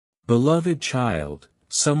Beloved child,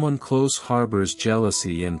 someone close harbors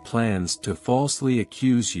jealousy and plans to falsely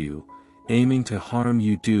accuse you, aiming to harm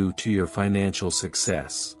you due to your financial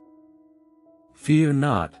success. Fear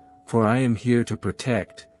not, for I am here to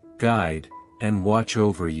protect, guide, and watch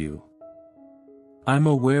over you. I'm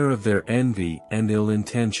aware of their envy and ill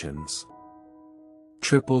intentions.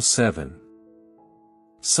 777.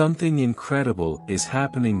 Something incredible is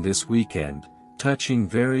happening this weekend, touching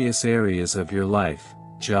various areas of your life: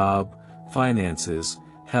 job, finances,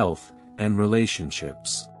 health, and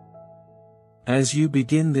relationships. As you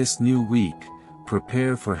begin this new week,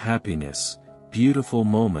 prepare for happiness, beautiful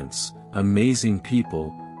moments, amazing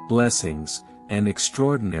people, blessings, and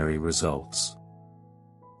extraordinary results.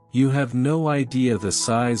 You have no idea the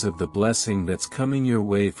size of the blessing that's coming your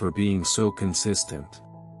way for being so consistent.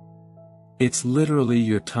 It's literally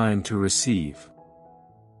your time to receive.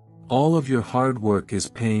 All of your hard work is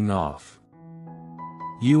paying off.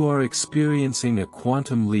 You are experiencing a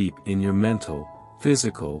quantum leap in your mental,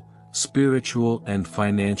 physical, spiritual, and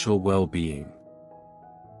financial well-being.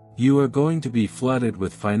 You are going to be flooded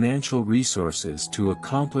with financial resources to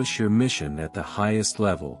accomplish your mission at the highest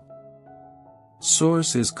level.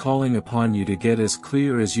 Source is calling upon you to get as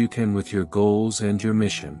clear as you can with your goals and your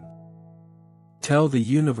mission. Tell the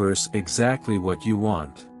universe exactly what you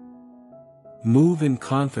want. Move in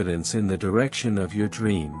confidence in the direction of your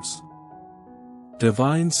dreams.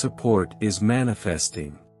 Divine support is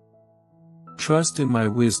manifesting. Trust in my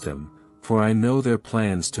wisdom, for I know their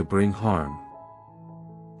plans to bring harm.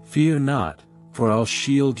 Fear not, for I'll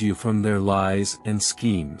shield you from their lies and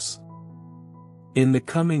schemes. In the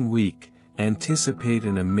coming week, anticipate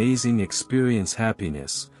an amazing experience.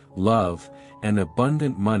 Happiness, love, and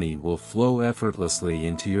abundant money will flow effortlessly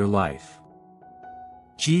into your life.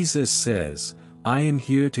 Jesus says, I am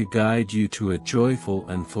here to guide you to a joyful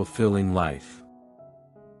and fulfilling life.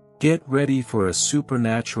 Get ready for a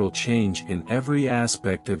supernatural change in every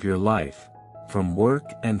aspect of your life, from work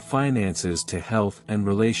and finances to health and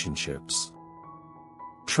relationships.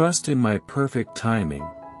 Trust in my perfect timing.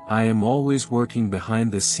 I am always working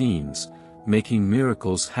behind the scenes, making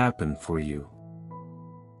miracles happen for you.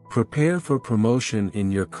 Prepare for promotion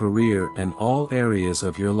in your career and all areas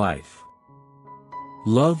of your life.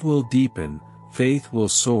 Love will deepen, faith will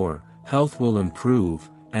soar, health will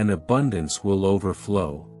improve, and abundance will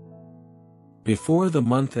overflow. Before the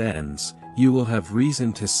month ends, you will have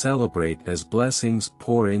reason to celebrate as blessings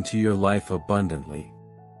pour into your life abundantly.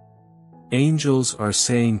 Angels are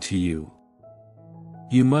saying to you,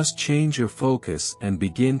 you must change your focus and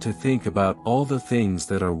begin to think about all the things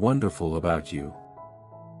that are wonderful about you.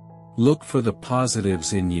 Look for the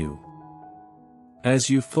positives in you. As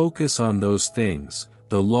you focus on those things,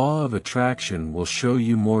 the law of attraction will show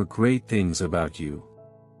you more great things about you.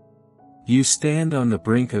 You stand on the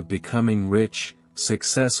brink of becoming rich,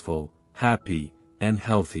 successful, happy, and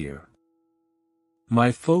healthier.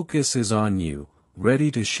 My focus is on you,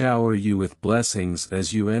 ready to shower you with blessings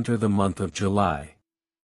as you enter the month of July.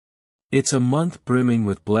 It's a month brimming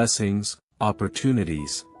with blessings,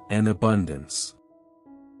 opportunities, and abundance.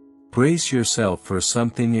 Brace yourself for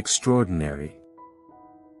something extraordinary.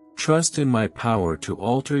 Trust in my power to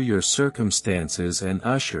alter your circumstances and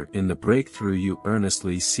usher in the breakthrough you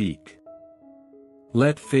earnestly seek.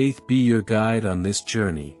 Let faith be your guide on this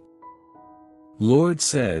journey. Lord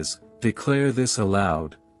says, declare this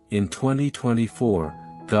aloud, in 2024,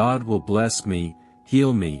 God will bless me,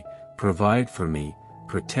 heal me, provide for me,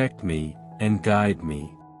 protect me, and guide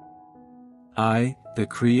me. I, the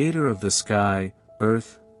Creator of the sky,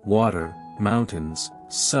 earth, water, mountains,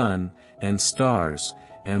 sun, and stars,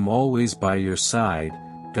 am always by your side,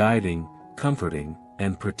 guiding, comforting,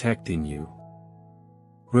 and protecting you.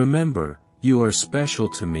 Remember, you are special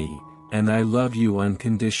to me, and I love you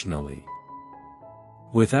unconditionally.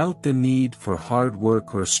 Without the need for hard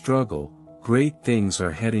work or struggle, great things are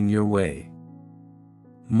heading your way.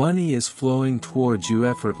 Money is flowing towards you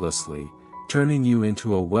effortlessly, turning you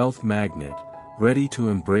into a wealth magnet, ready to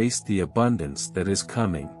embrace the abundance that is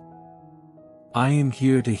coming. I am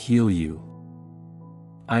here to heal you.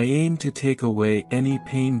 I aim to take away any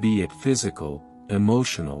pain, be it physical,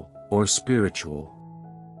 emotional, or spiritual.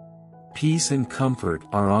 Peace and comfort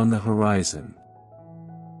are on the horizon.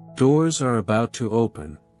 Doors are about to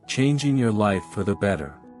open, changing your life for the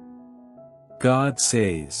better. God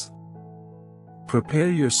says,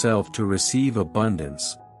 prepare yourself to receive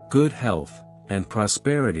abundance, good health, and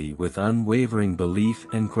prosperity with unwavering belief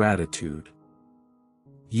and gratitude.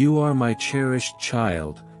 You are my cherished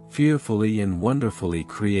child, fearfully and wonderfully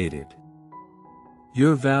created.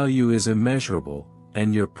 Your value is immeasurable,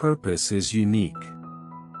 and your purpose is unique.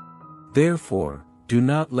 Therefore, Do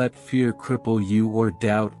not let fear cripple you or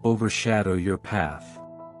doubt overshadow your path.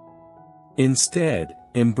 Instead,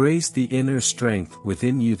 embrace the inner strength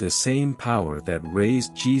within you, the same power that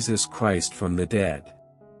raised Jesus Christ from the dead.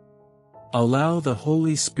 Allow the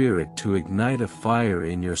Holy Spirit to ignite a fire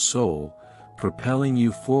in your soul, propelling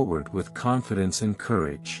you forward with confidence and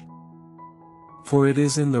courage. For it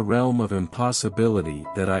is in the realm of impossibility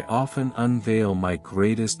that I often unveil my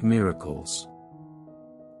greatest miracles.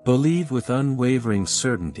 Believe with unwavering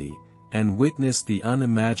certainty, and witness the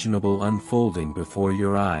unimaginable unfolding before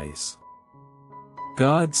your eyes.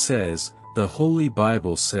 God says, the Holy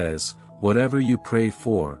Bible says, whatever you pray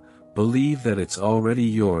for, believe that it's already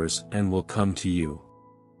yours and will come to you.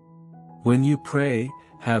 When you pray,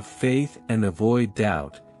 have faith and avoid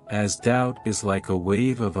doubt, as doubt is like a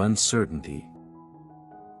wave of uncertainty.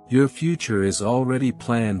 Your future is already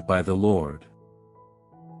planned by the Lord.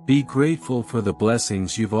 Be grateful for the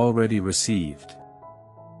blessings you've already received.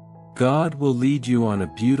 God will lead you on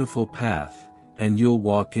a beautiful path, and you'll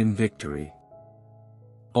walk in victory.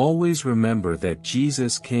 Always remember that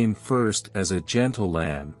Jesus came first as a gentle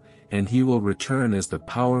lamb, and he will return as the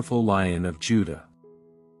powerful Lion of Judah.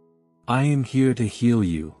 I am here to heal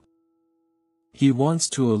you. He wants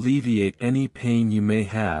to alleviate any pain you may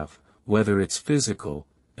have, whether it's physical,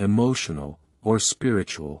 emotional, or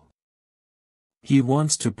spiritual. He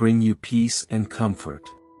wants to bring you peace and comfort.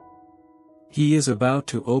 He is about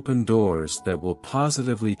to open doors that will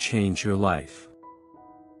positively change your life.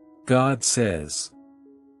 God says,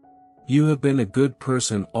 you have been a good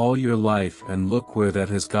person all your life, and look where that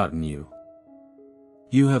has gotten you.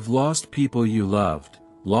 You have lost people you loved,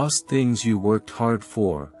 lost things you worked hard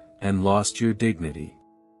for, and lost your dignity.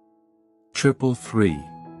 333.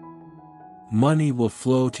 Money will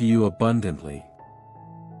flow to you abundantly.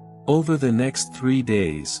 Over the next 3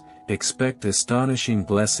 days, expect astonishing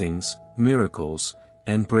blessings, miracles,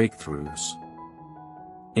 and breakthroughs.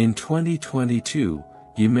 In 2022,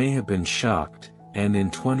 you may have been shocked, and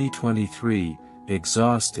in 2023,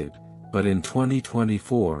 exhausted, but in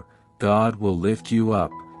 2024, God will lift you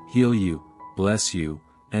up, heal you, bless you,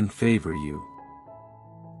 and favor you.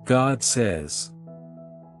 God says,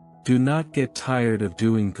 do not get tired of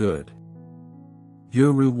doing good.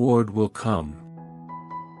 Your reward will come.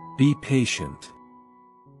 Be patient.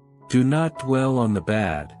 Do not dwell on the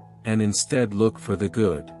bad, and instead look for the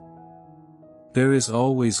good. There is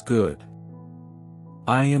always good.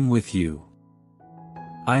 I am with you.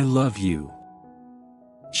 I love you.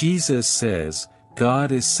 Jesus says,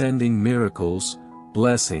 God is sending miracles,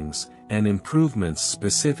 blessings, and improvements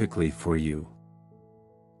specifically for you.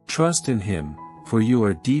 Trust in Him, for you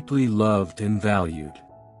are deeply loved and valued.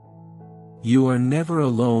 You are never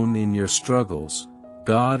alone in your struggles.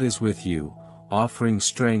 God is with you, offering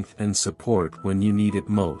strength and support when you need it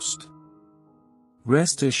most.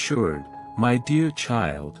 Rest assured, my dear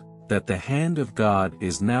child, that the hand of God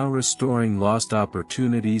is now restoring lost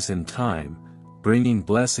opportunities and time, bringing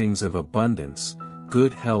blessings of abundance,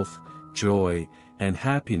 good health, joy, and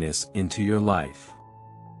happiness into your life.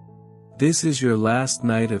 This is your last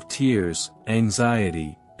night of tears,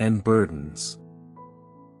 anxiety, and burdens.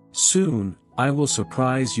 Soon, I will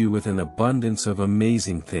surprise you with an abundance of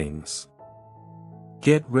amazing things.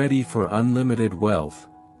 Get ready for unlimited wealth,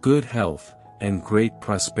 good health, and great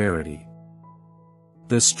prosperity.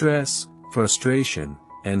 The stress, frustration,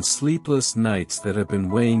 and sleepless nights that have been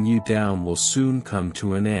weighing you down will soon come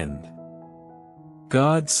to an end.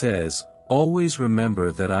 God says, always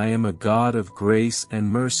remember that I am a God of grace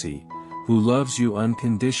and mercy, who loves you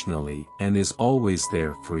unconditionally and is always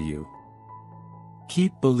there for you.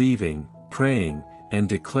 Keep believing, praying, and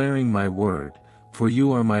declaring my word, for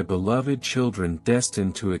you are my beloved children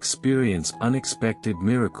destined to experience unexpected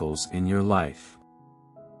miracles in your life.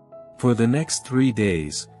 For the next 3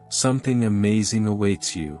 days, something amazing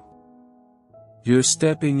awaits you. You're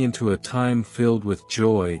stepping into a time filled with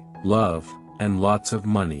joy, love, and lots of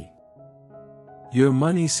money. Your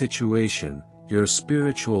money situation, your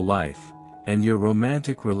spiritual life, and your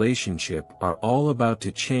romantic relationship are all about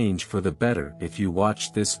to change for the better if you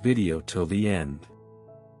watch this video till the end.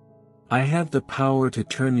 I have the power to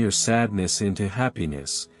turn your sadness into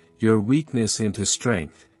happiness, your weakness into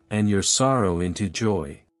strength, and your sorrow into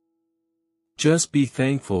joy. Just be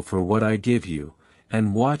thankful for what I give you,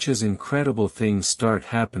 and watch as incredible things start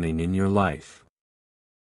happening in your life.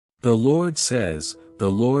 The Lord says,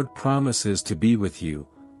 the Lord promises to be with you,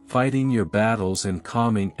 fighting your battles and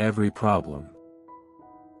calming every problem.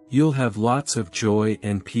 You'll have lots of joy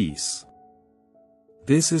and peace.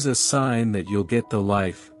 This is a sign that you'll get the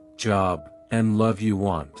life, job, and love you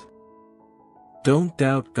want. Don't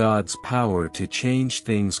doubt God's power to change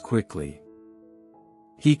things quickly.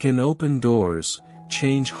 He can open doors,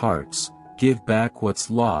 change hearts, give back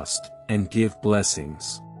what's lost, and give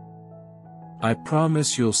blessings. I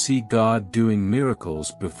promise you'll see God doing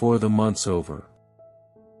miracles before the month's over.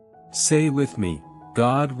 Say with me,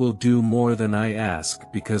 God will do more than I ask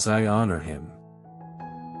because I honor Him.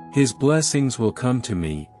 His blessings will come to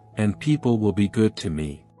me, and people will be good to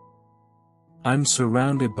me. I'm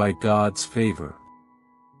surrounded by God's favor.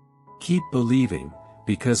 Keep believing,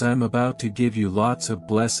 because I'm about to give you lots of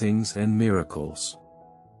blessings and miracles.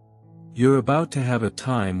 You're about to have a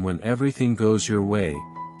time when everything goes your way,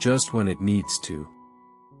 just when it needs to.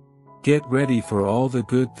 Get ready for all the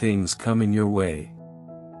good things coming your way.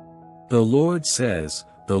 The Lord says,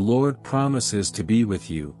 the Lord promises to be with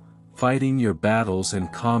you, fighting your battles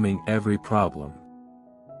and calming every problem.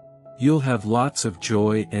 You'll have lots of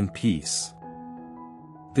joy and peace.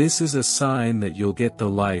 This is a sign that you'll get the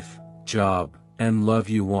life, job, and love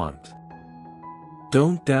you want.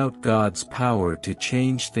 Don't doubt God's power to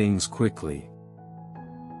change things quickly.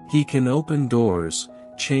 He can open doors,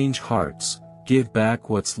 change hearts, give back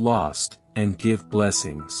what's lost, and give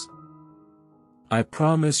blessings. I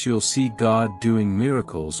promise you'll see God doing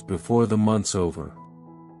miracles before the month's over.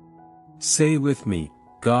 Say with me,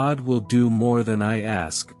 God will do more than I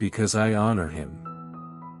ask because I honor Him.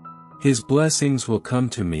 His blessings will come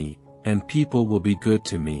to me, and people will be good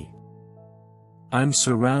to me. I'm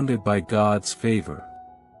surrounded by God's favor.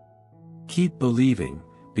 Keep believing,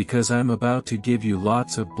 because I'm about to give you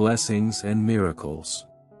lots of blessings and miracles.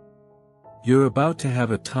 You're about to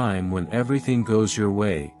have a time when everything goes your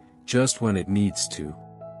way, just when it needs to.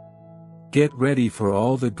 Get ready for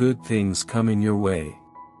all the good things coming your way.